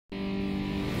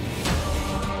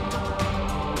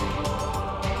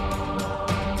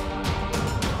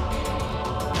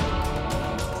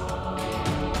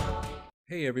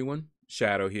Hey everyone,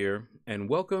 Shaedow here, and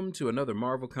welcome to another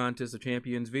Marvel Contest of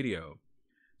Champions video.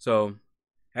 So,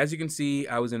 as you can see,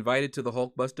 I was invited to the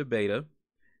Hulkbuster beta,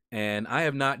 and I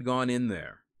have not gone in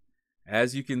there.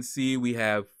 As you can see, we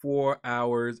have 4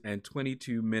 hours and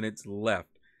 22 minutes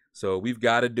left, so we've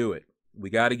got to do it.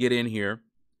 We got to get in here.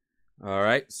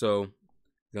 Alright, so I'm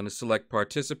going to select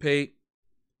Participate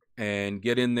and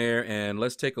get in there, and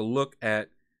let's take a look at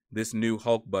this new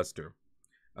Hulkbuster.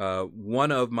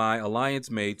 One of my alliance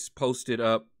mates posted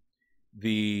up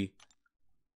the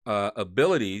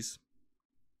abilities,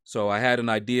 so I had an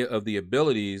idea of the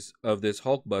abilities of this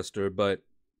Hulkbuster, but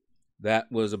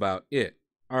that was about it.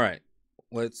 All right,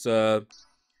 let's go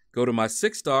to my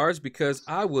 6 stars because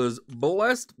I was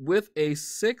blessed with a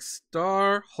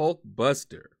 6-star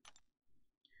Hulkbuster.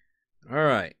 All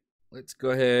right, let's go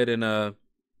ahead and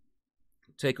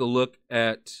take a look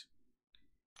at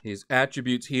his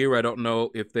attributes here. I don't know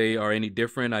if they are any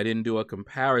different. I didn't do a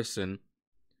comparison.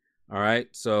 All right,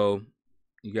 so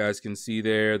you guys can see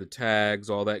there the tags,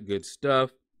 all that good stuff.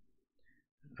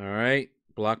 All right,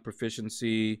 block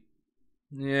proficiency,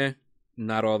 yeah,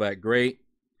 not all that great.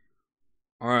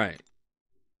 All right,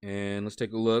 and let's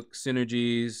take a look.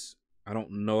 Synergies, I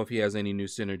don't know if he has any new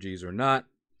synergies or not,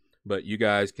 but you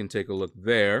guys can take a look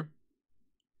there.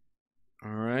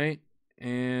 All right,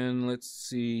 and let's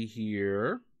see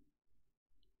here.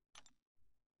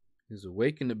 His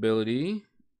awakened ability,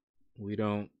 we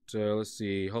don't, let's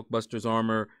see, Hulkbuster's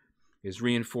armor is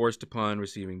reinforced upon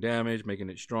receiving damage, making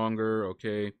it stronger.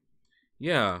 Okay,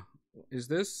 yeah, is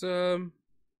this, this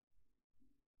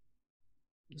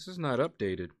is not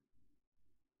updated.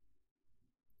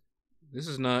 This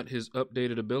is not his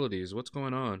updated abilities. What's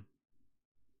going on?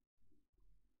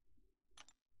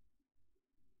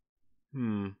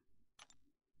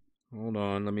 Hold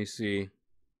on, let me see.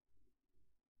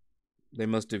 They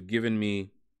must have given me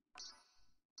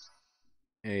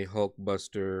a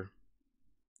Hulkbuster.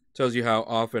 Tells you how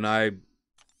often I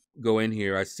go in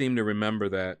here. I seem to remember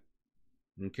that.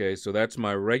 Okay, so that's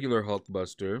my regular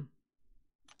Hulkbuster.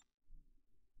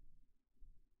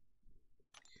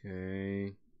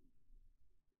 Okay.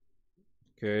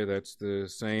 Okay, that's the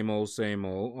same old, same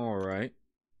old. All right.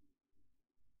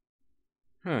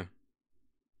 Huh.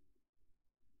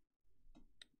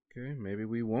 Okay, maybe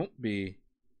we won't be.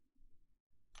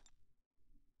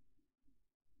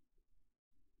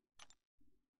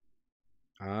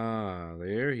 Ah,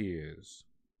 there he is.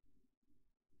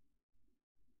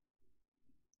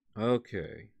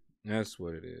 Okay, that's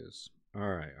what it is. All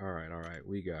right, all right, all right.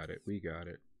 We got it. We got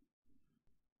it.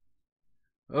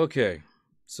 Okay,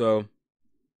 so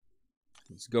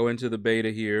let's go into the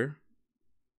beta here.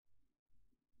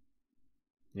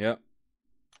 Yep.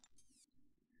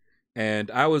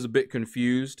 And I was a bit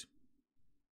confused,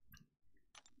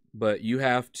 but you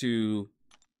have to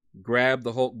grab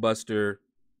the Hulkbuster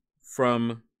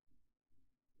from,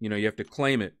 you have to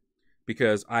claim it,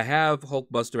 because I have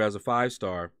Hulkbuster as a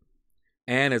 5-star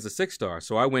and as a 6-star.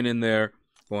 So I went in there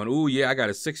going, ooh, yeah, I got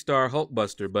a 6-star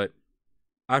Hulkbuster, but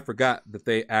I forgot that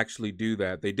they actually do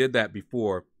that. They did that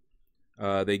before.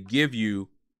 They give you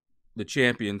the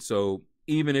champion, so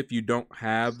even if you don't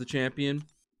have the champion,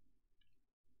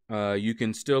 you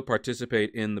can still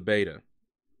participate in the beta.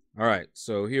 All right,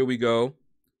 so here we go.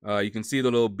 You can see the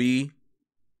little B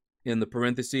in the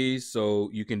parentheses,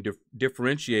 so you can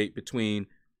differentiate between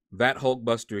that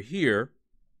Hulkbuster here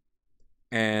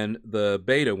and the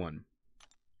beta one.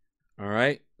 All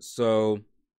right, so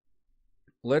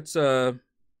let's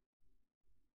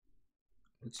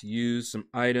use some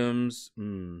items.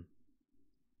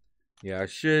 Yeah,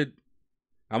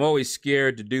 I'm always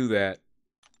scared to do that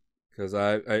because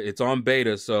it's on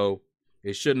beta, so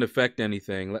it shouldn't affect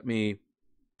anything. Let me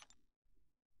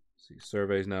see.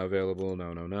 Survey's now available.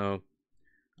 No.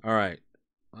 All right.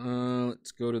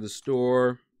 Let's go to the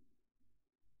store.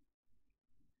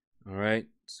 All right.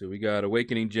 So we got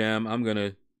Awakening Gem. I'm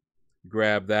gonna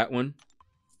grab that one,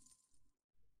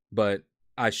 but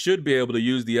I should be able to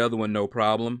use the other one no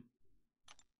problem.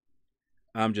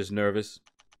 I'm just nervous.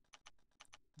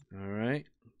 All right.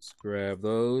 Let's grab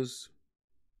those.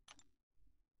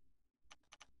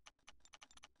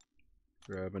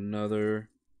 Grab another.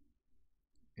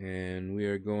 And we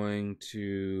are going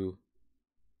to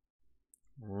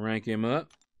rank him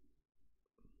up.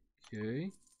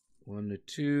 Okay. 1 to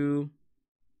 2.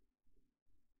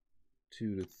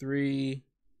 2 to 3.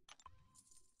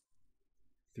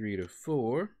 3 to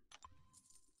 4.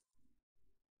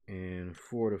 And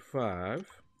 4 to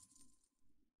 5.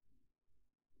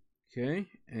 Okay.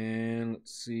 And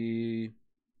let's see.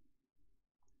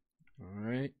 All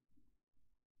right.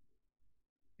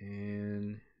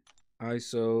 And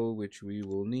ISO, which we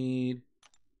will need.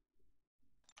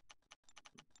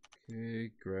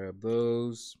 Okay, grab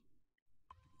those.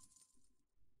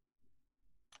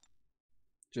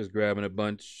 Just grabbing a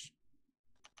bunch.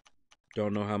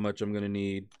 Don't know how much I'm going to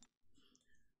need.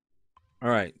 All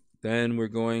right, then we're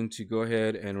going to go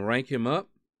ahead and rank him up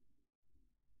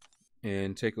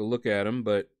and take a look at him,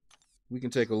 but we can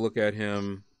take a look at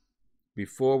him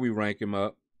before we rank him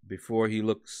up, before he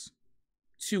looks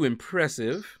too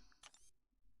impressive.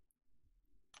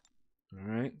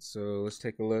 All right, so let's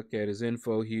take a look at his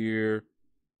info here.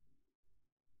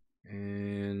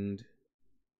 And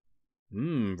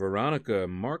Veronica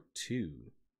Mark II.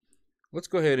 Let's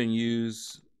go ahead and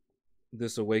use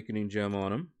this Awakening Gem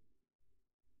on him.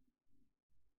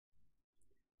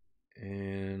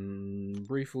 And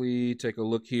briefly take a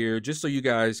look here, just so you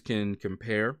guys can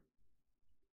compare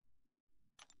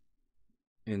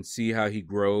and see how he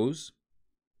grows.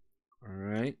 All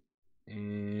right,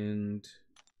 and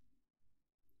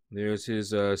there's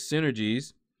his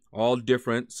synergies, all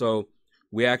different. So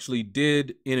we actually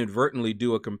did inadvertently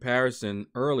do a comparison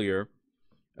earlier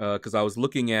because I was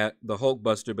looking at the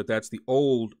Hulkbuster, but that's the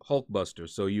old Hulkbuster.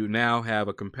 So you now have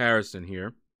a comparison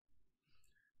here.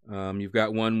 You've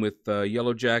got one with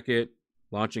Yellow Jacket.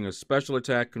 Launching a special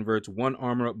attack converts one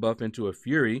armor up buff into a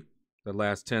Fury that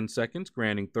lasts 10 seconds,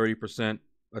 granting 30%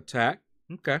 attack.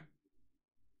 Okay.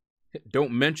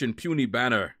 Don't mention Puny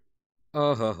Banner.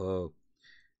 Oh, ho, ho.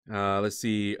 Let's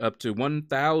see, up to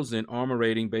 1,000 armor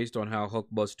rating based on how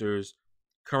Hulkbuster's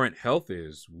current health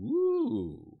is.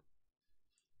 Woo!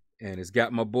 And it's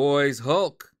got my boys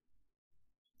Hulk.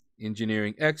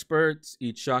 Engineering experts.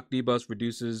 Each shock debuff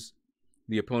reduces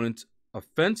the opponent's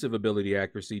offensive ability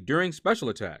accuracy during special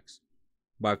attacks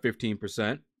by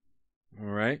 15%. All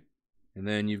right. And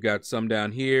then you've got some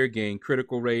down here, gain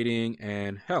critical rating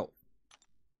and health.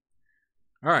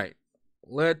 All right.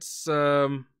 Let's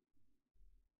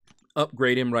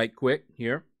upgrade him right quick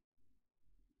here.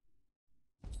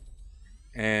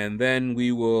 And then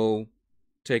we will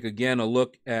take again a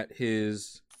look at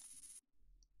his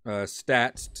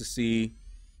stats to see,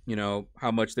 you know,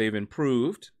 how much they've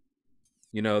improved.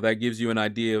 You know, that gives you an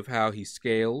idea of how he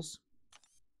scales.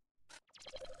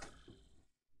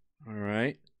 All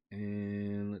right.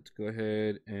 And let's go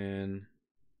ahead and...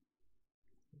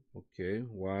 Okay,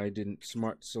 why didn't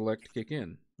Smart Select kick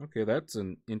in? Okay, that's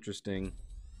an interesting...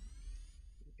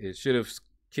 It should have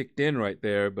kicked in right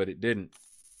there, but it didn't.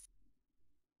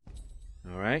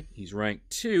 All right, he's rank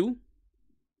 2.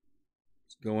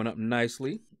 It's going up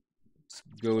nicely. Let's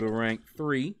go to rank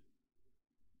 3.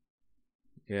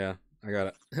 Yeah, I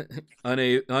gotta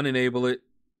unenable it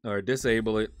or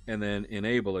disable it and then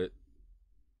enable it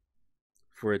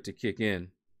for it to kick in.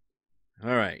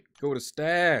 All right, go to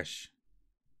stash.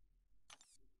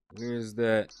 Where's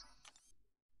that?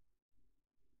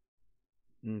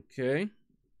 Okay.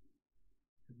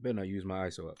 Better not use my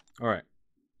ISO up. All right.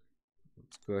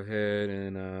 Let's go ahead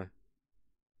and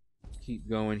keep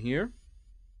going here.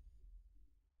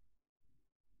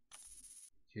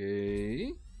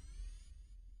 Okay.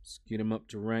 Let's get him up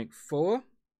to rank 4.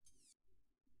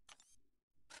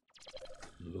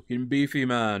 Looking beefy,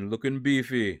 man. Looking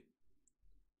beefy.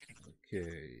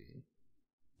 Okay.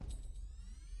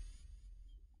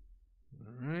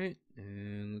 All right.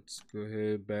 And let's go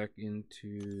ahead back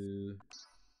into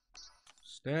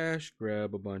stash.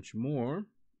 Grab a bunch more.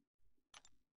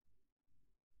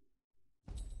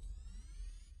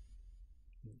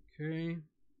 Okay.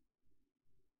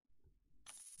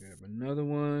 Grab another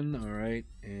one. All right.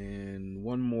 And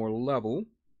one more level.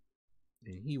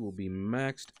 And he will be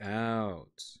maxed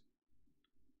out.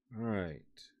 All right.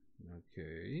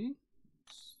 Okay.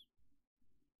 Let's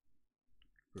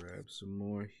grab some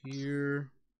more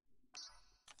here.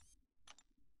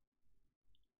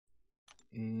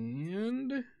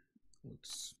 And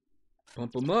let's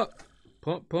pump him up.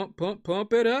 Pump, pump, pump,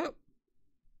 pump it up.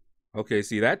 Okay,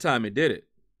 see, that time it did it.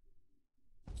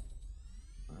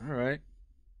 All right.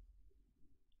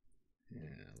 Yeah,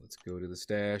 let's go to the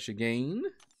stash again.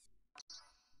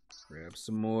 Grab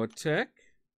some more tech.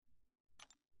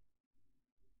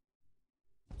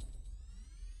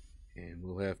 And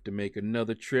we'll have to make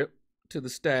another trip to the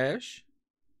stash.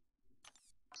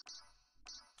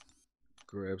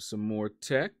 Grab some more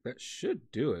tech. That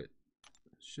should do it.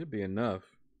 Should be enough.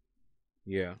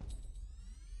 Yeah.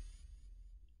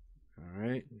 All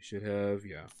right. We should have,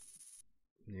 yeah.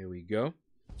 There we go.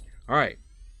 All right.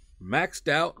 Maxed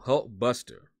out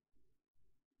Hulkbuster.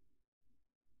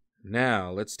 Now,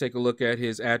 let's take a look at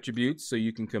his attributes so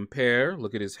you can compare.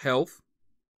 Look at his health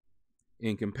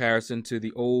in comparison to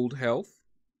the old health.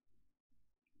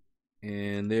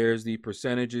 And there's the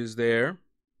percentages there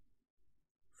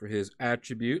for his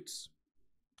attributes.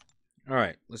 All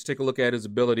right, let's take a look at his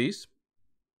abilities.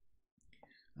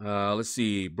 Let's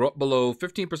see. Brought below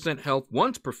 15% health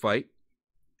once per fight.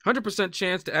 100%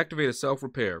 chance to activate a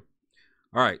self-repair.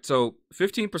 All right, so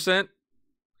 15%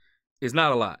 is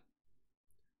not a lot.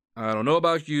 I don't know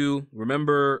about you.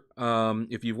 Remember,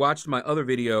 if you've watched my other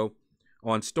video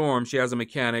on Storm, she has a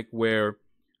mechanic where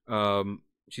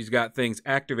she's got things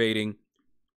activating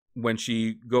when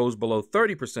she goes below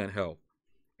 30% health.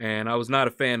 And I was not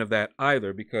a fan of that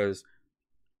either because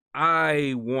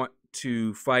I want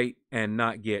to fight and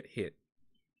not get hit.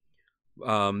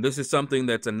 This is something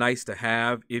that's a nice to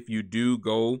have if you do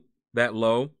go that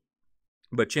low.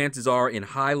 But chances are in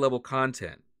high level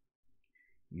content,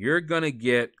 you're going to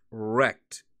get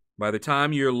wrecked. By the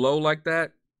time you're low like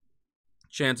that,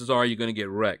 chances are you're going to get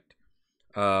wrecked.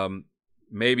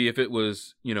 Maybe if it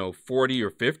was, 40 or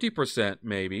 50%,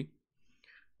 maybe.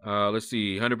 Let's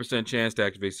see, 100% chance to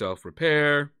activate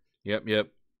self-repair. Yep.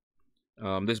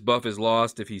 This buff is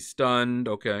lost if he's stunned.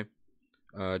 Okay.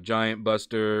 Giant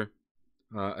Buster.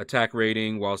 Attack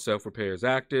rating while self-repair is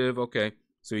active. Okay.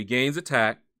 So he gains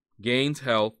attack, gains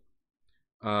health,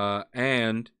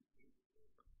 and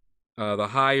the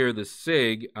higher the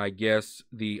SIG, I guess,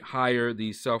 the higher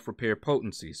the self-repair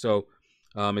potency. So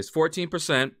it's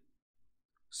 14%,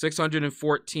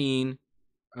 614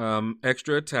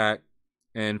 extra attack,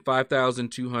 and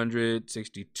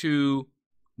 5,262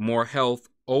 more health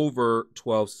over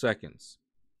 12 seconds.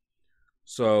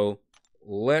 So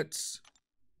let's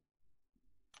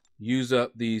use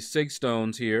up these SIG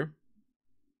stones here.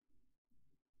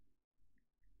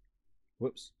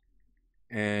 Whoops.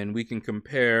 And we can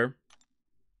compare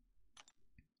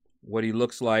what he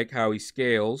looks like, how he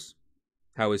scales,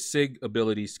 how his SIG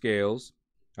ability scales.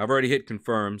 I've already hit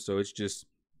confirm, so it's just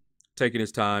taking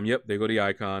his time. Yep, there go the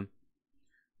icon.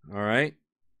 All right.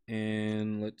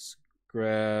 And let's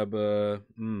grab all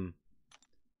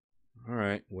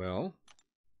right, well,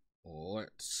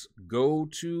 let's go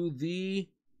to the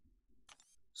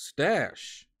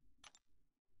stash.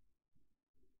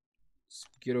 Let's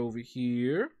get over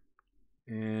here.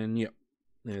 And yep,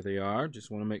 there they are. Just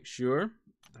want to make sure.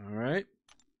 All right.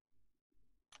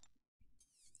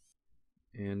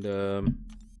 And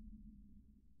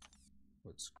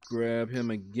let's grab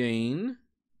him again.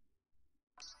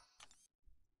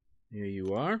 Here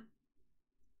you are.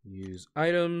 Use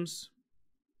items.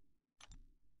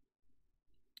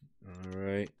 All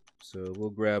right. So we'll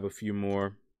grab a few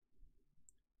more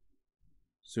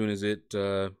as soon as it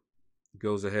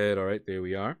goes ahead. All right, there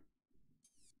we are.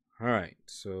 All right,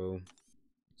 so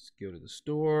let's go to the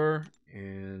store,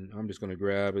 and I'm just going to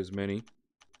grab as many.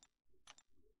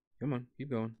 Come on,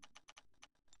 keep going.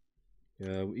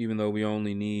 Even though we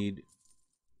only need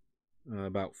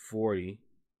about 40,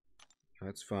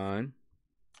 that's fine.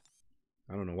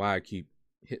 I don't know why I keep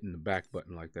hitting the back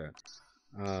button like that.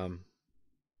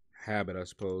 Habit, I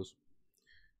suppose.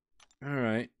 All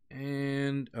right,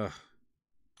 and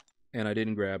I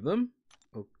didn't grab them.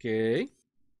 Okay.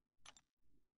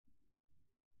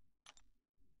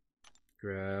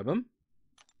 Grab them.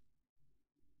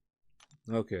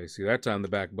 Okay, see, that time the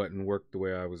back button worked the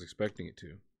way I was expecting it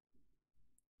to.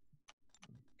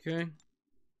 Okay,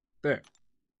 there.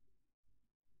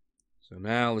 So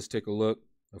now let's take a look.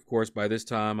 Of course, by this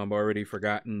time, I've already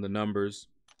forgotten the numbers.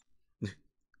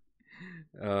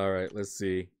 All right, let's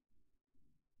see.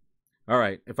 All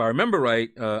right, if I remember right,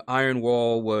 Iron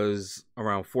Wall was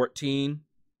around 14,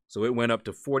 so it went up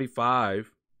to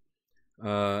 45.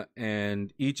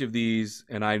 And each of these,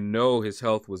 and I know his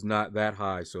health was not that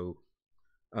high, so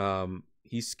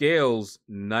he scales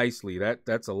nicely.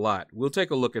 That's a lot. We'll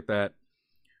take a look at that.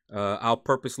 I'll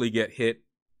purposely get hit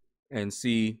and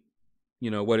see,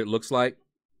 what it looks like.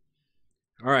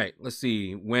 All right, let's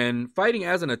see. When fighting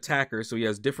as an attacker, so he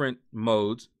has different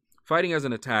modes. Fighting as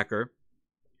an attacker,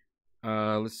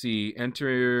 let's see,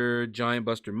 enter Giant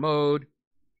Buster mode.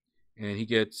 And he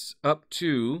gets up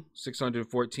to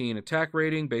 614 attack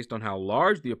rating based on how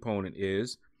large the opponent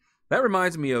is. That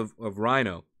reminds me of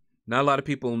Rhino. Not a lot of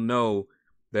people know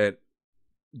that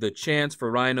the chance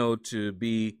for Rhino to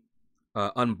be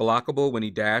unblockable when he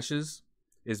dashes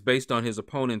is based on his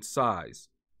opponent's size.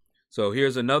 So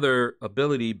here's another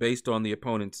ability based on the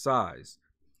opponent's size.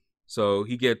 So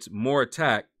he gets more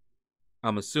attack,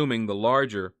 I'm assuming, the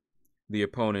larger the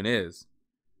opponent is.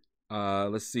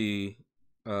 Let's see.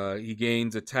 He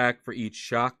gains attack for each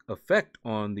shock effect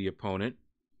on the opponent.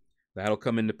 That'll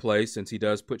come into play since he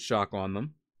does put shock on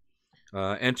them.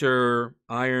 Enter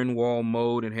Iron Wall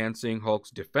mode, enhancing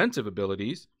Hulk's defensive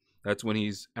abilities. That's when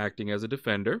he's acting as a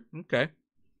defender. Okay.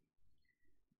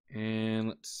 And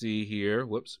let's see here.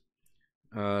 Whoops.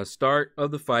 Start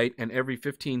of the fight, and every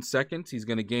 15 seconds, he's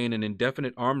going to gain an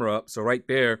indefinite armor up. So right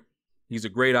there, he's a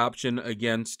great option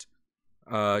against...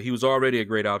 he was already a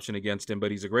great option against him,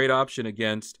 but he's a great option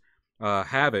against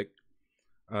Havoc.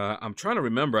 I'm trying to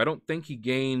remember. I don't think he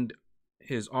gained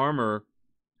his armor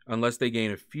unless they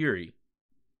gain a Fury.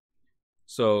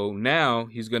 So now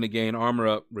he's going to gain armor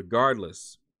up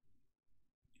regardless.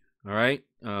 All right.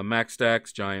 Max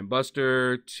Stacks, Giant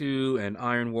Buster, 2, and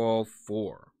Iron Wall,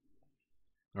 4.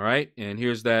 All right. And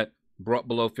here's that brought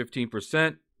below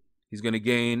 15%. He's going to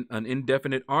gain an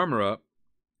indefinite armor up,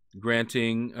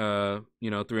 granting,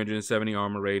 370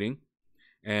 armor rating.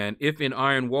 And if in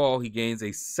Iron Wall, he gains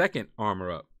a second armor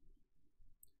up.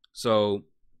 So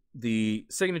the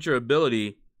signature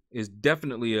ability is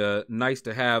definitely nice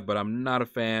to have, but I'm not a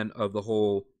fan of the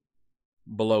whole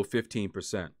below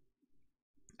 15%.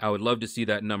 I would love to see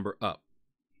that number up.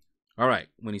 All right.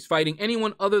 When he's fighting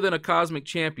anyone other than a Cosmic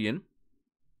Champion,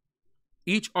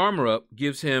 each armor up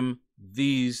gives him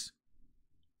these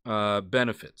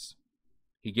benefits.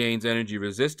 He gains energy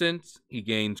resistance. He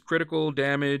gains critical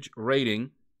damage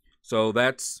rating. So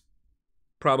that's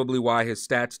probably why his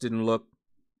stats didn't look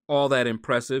all that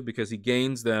impressive, because he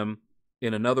gains them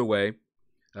in another way.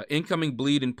 Incoming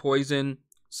bleed and poison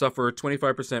suffer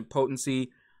 25%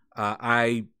 potency.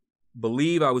 I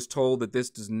believe I was told that this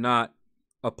does not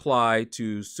apply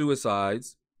to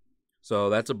suicides, so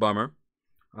that's a bummer.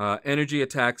 Energy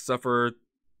attacks suffer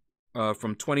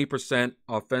from 20%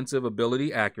 offensive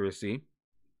ability accuracy,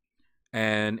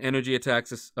 and energy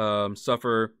attacks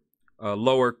suffer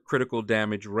lower critical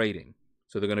damage rating.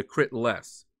 So they're going to crit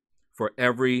less for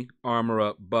every armor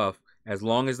up buff, as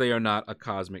long as they are not a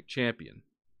Cosmic Champion.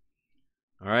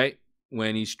 All right.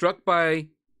 When he's struck by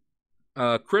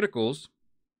criticals,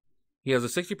 he has a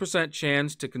 60%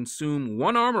 chance to consume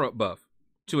 1 armor up buff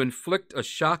to inflict a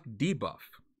shock debuff.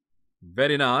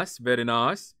 Very nice, very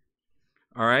nice.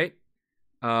 All right.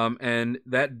 And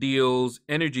that deals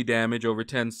energy damage over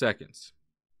 10 seconds.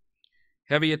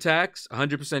 Heavy attacks,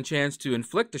 100% chance to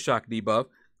inflict a shock debuff.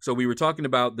 So we were talking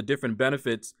about the different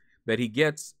benefits that he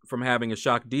gets from having a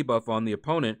shock debuff on the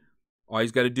opponent. All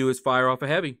he's got to do is fire off a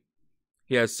heavy.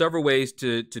 He has several ways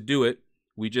to do it.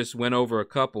 We just went over a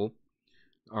couple.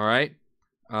 All right.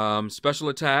 Special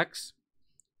attacks,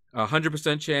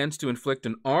 100% chance to inflict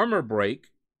an armor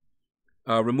break,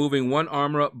 removing 1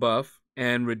 armor up buff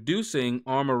and reducing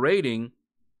armor rating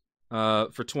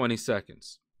for 20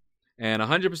 seconds. And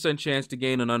 100% chance to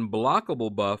gain an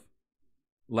unblockable buff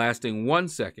lasting 1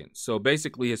 second. So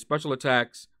basically his special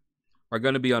attacks are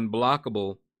going to be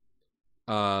unblockable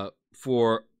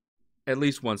for at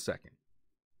least 1 second.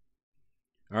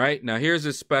 All right, now here's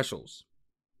his specials.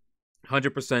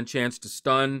 100% chance to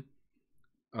stun.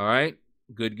 All right,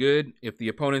 good. If the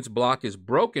opponent's block is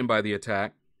broken by the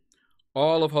attack,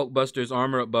 all of Hulkbuster's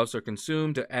armor up buffs are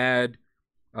consumed to add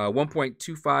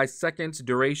 1.25 seconds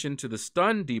duration to the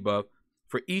stun debuff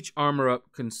for each armor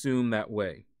up consumed that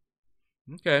way.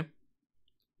 Okay.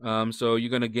 So you're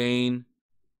going to gain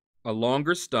a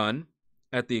longer stun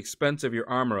at the expense of your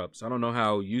armor ups. I don't know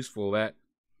how useful that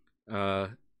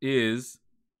is.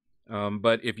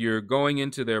 But if you're going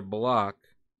into their block,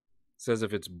 it says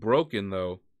if it's broken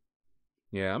though.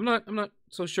 Yeah, I'm not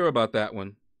so sure about that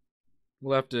one.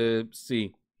 We'll have to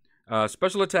see.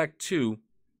 Special attack 2.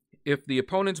 If the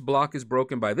opponent's block is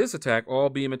broken by this attack, all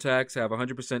beam attacks have a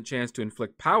 100% chance to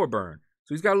inflict power burn.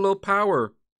 So he's got a little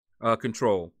power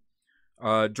control.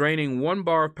 Draining 1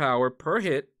 bar of power per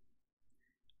hit.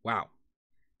 Wow.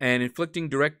 And inflicting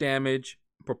direct damage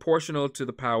proportional to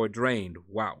the power drained.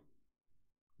 Wow.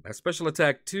 That special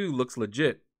attack 2 looks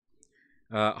legit.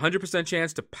 100%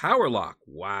 chance to power lock.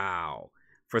 Wow.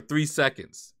 For 3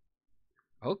 seconds.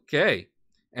 Okay.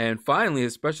 And finally,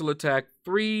 his special attack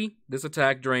 3. This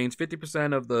attack drains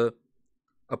 50% of the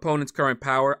opponent's current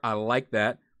power. I like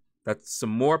that. That's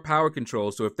some more power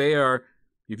control. So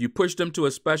if you push them to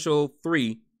a special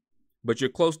 3, but you're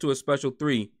close to a special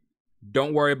 3,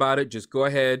 don't worry about it. Just go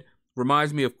ahead.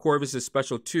 Reminds me of Corvus's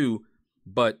special 2,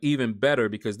 but even better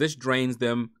because this drains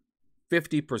them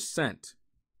 50%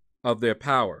 of their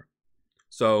power.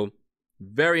 So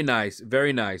very nice,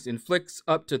 very nice. Inflicts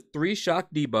up to 3 shock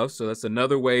debuffs, so that's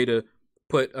another way to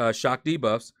put shock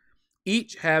debuffs,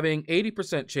 each having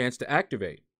 80% chance to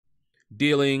activate,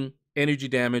 dealing energy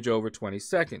damage over 20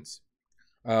 seconds.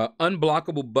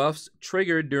 Unblockable buffs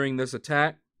triggered during this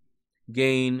attack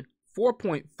gain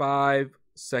 4.5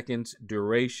 seconds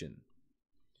duration.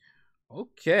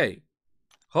 Okay.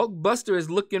 Hulkbuster is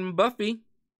looking buffy.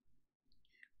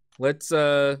 Let's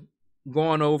go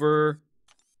on over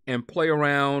and play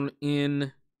around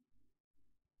in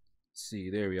Let's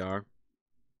see. There we are.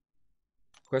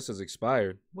 Quest has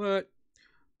expired. What?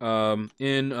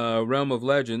 In Realm of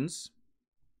Legends.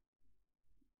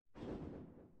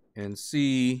 And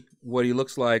see what he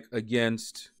looks like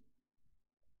against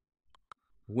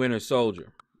Winter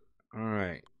Soldier. All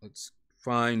right. Let's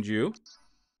find you.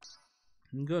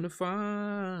 I'm gonna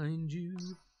find you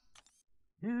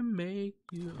and make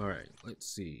you. All right. Let's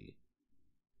see.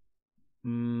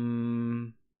 All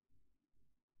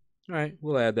right.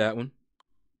 We'll add that one.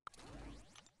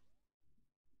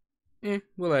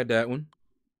 We'll add that one.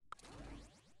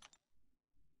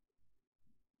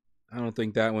 I don't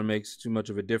think that one makes too much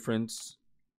of a difference.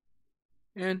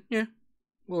 And yeah,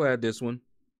 we'll add this one.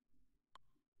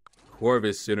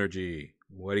 Corvus Synergy.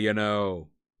 What do you know?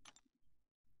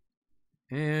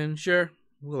 And sure,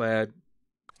 we'll add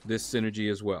this synergy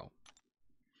as well.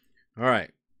 All right.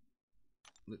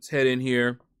 Let's head in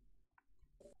here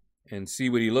and see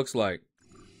what he looks like.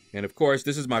 And of course,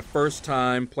 this is my first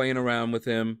time playing around with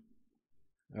him.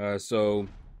 So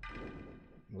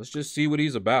let's just see what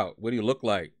he's about. What he look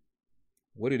like.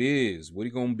 What it is. What he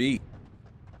gonna be.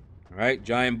 All right,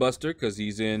 Giant Buster, because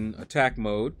he's in attack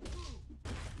mode.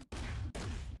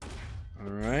 All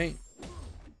right.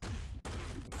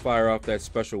 Fire off that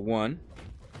special one.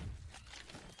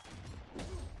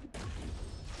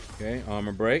 Okay,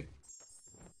 armor break.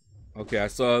 Okay, I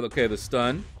saw, okay, the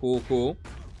stun. Cool, cool.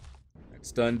 That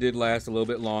stun did last a little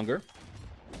bit longer.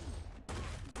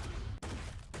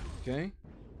 Okay.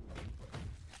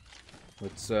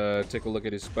 Let's take a look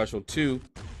at his special 2.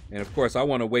 And of course, I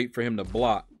want to wait for him to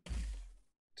block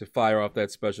to fire off that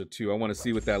special 2. I want to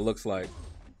see what that looks like.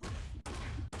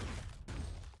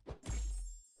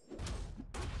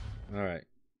 All right.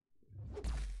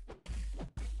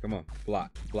 Come on,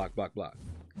 block, block, block, block.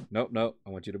 Nope, nope, I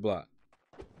want you to block.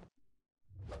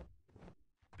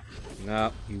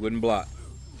 No, he wouldn't block.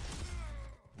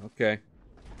 Okay.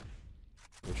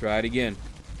 We'll try it again.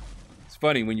 It's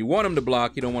funny, when you want him to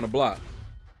block, you don't want to block.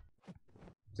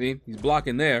 See, he's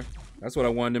blocking there. That's what I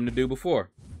wanted him to do before.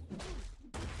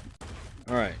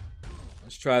 All right,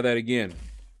 let's try that again.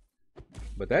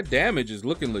 But that damage is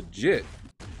looking legit.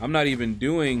 I'm not even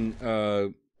doing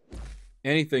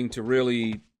anything to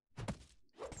really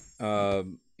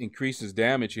increase his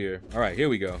damage here. All right, here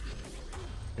we go.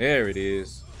 There it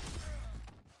is.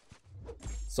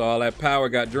 So all that power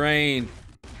got drained.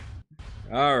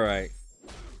 All right.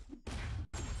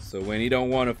 So when he don't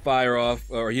want to fire off,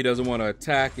 or he doesn't want to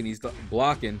attack and he's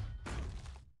blocking,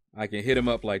 I can hit him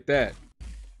up like that.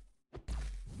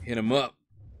 Hit him up.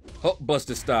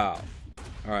 Hulkbuster style.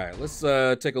 All right, let's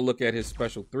take a look at his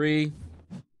special 3.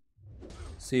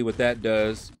 See what that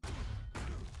does.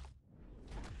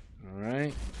 All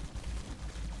right.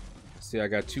 See, I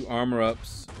got 2 armor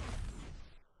ups.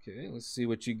 Okay, let's see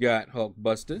what you got,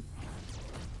 Hulkbuster.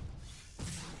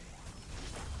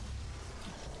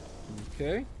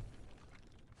 Okay.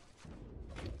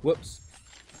 Whoops.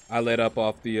 I let up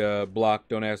off the block.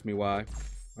 Don't ask me why.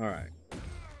 All right.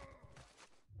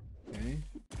 Okay.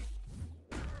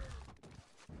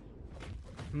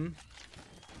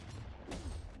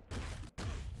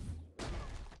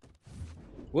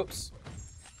 Whoops.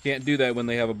 Can't do that when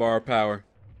they have a bar of power.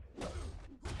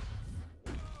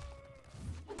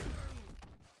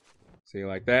 See,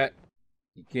 like that?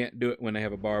 You can't do it when they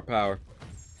have a bar of power.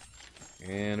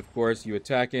 And of course, you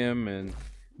attack him,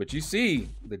 but you see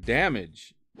the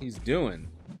damage he's doing.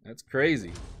 That's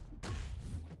crazy.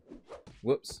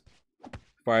 Whoops.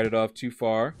 Fired it off too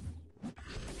far.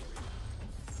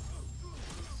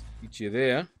 Get you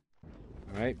there.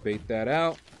 All right, bait that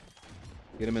out.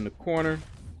 Get him in the corner.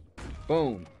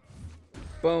 Boom.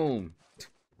 Boom.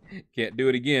 Can't do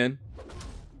it again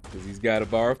because he's got a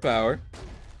bar of power.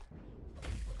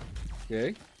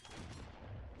 Okay.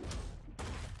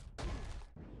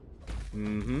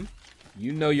 You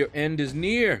know your end is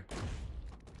near.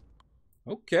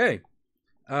 Okay.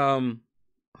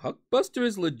 Hulkbuster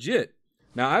is legit.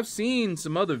 Now, I've seen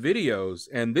some other videos,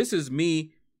 and this is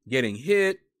me getting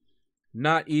hit,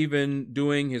 not even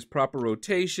doing his proper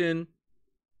rotation,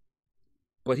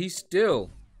 but he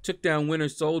still took down Winter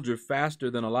Soldier faster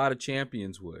than a lot of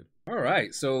champions would. All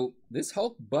right, so this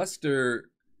Hulkbuster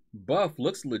buff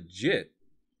looks legit.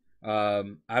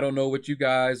 I don't know what you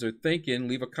guys are thinking.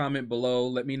 Leave a comment below.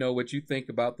 Let me know what you think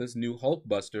about this new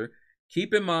Hulkbuster.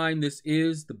 Keep in mind, this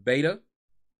is the beta,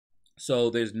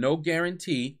 so there's no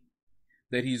guarantee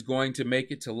that he's going to make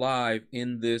it to live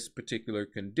in this particular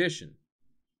condition.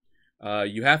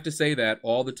 You have to say that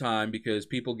all the time because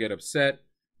people get upset.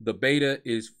 The beta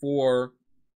is for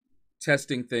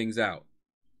testing things out.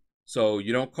 So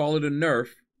you don't call it a nerf.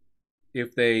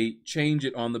 if they change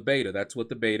it on the beta. That's what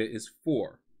the beta is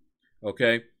for.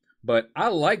 Okay? But I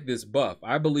like this buff.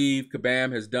 I believe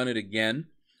Kabam has done it again.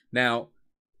 Now,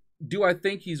 do I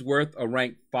think he's worth a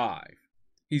rank 5?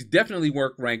 He's definitely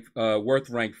worth rank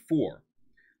 4.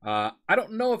 I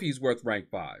don't know if he's worth rank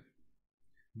 5,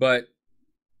 but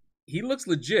he looks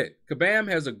legit. Kabam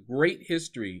has a great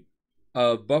history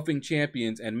of buffing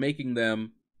champions and making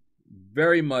them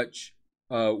very much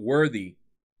worthy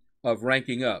of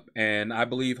ranking up, and I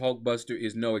believe Hulkbuster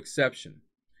is no exception.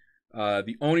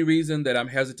 The only reason that I'm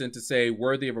hesitant to say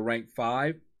worthy of a rank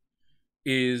 5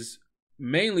 is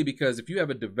mainly because if you have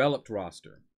a developed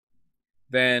roster,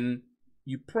 then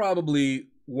you probably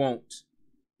won't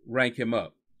rank him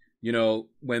up. You know,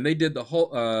 when they did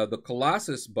the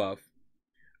Colossus buff,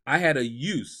 I had a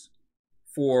use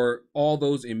for all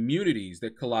those immunities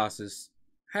that Colossus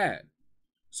had.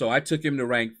 So I took him to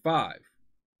rank 5.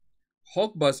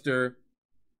 Hulkbuster,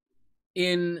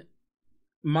 in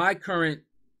my current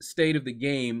state of the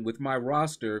game with my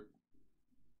roster,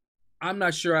 I'm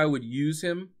not sure I would use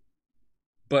him.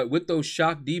 But with those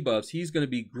shock debuffs, he's going to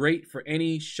be great for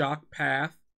any shock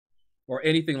path or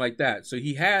anything like that. So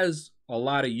he has a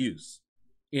lot of use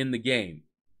in the game.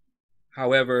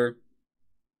 However,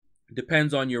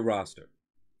 depends on your roster.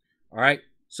 All right,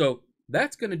 so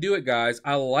that's going to do it, guys.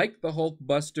 I like the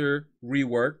Hulkbuster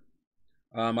rework.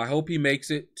 I hope he makes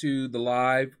it to the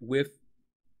live with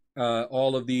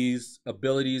all of these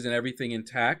abilities and everything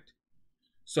intact.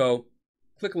 So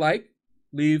click like,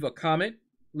 leave a comment.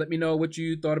 Let me know what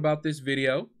you thought about this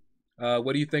video.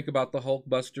 What do you think about the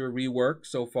Hulkbuster rework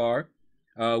so far?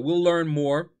 We'll learn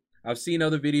more. I've seen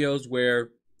other videos where,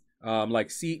 like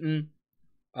Seaton,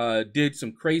 did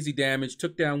some crazy damage,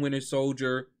 took down Winter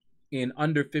Soldier in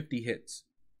under 50 hits.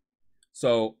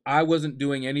 So I wasn't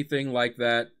doing anything like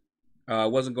that.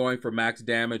 Wasn't going for max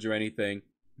damage or anything.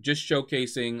 Just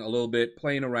showcasing a little bit,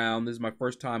 playing around. This is my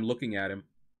first time looking at him.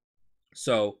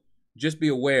 So just be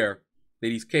aware that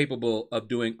he's capable of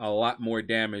doing a lot more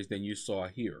damage than you saw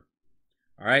here.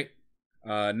 All right?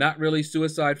 Not really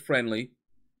suicide friendly,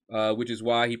 which is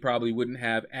why he probably wouldn't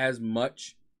have as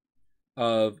much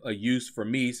of a use for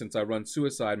me since I run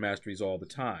suicide masteries all the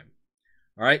time.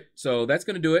 All right? So that's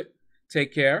going to do it.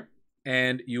 Take care,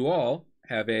 and you all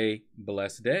have a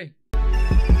blessed day.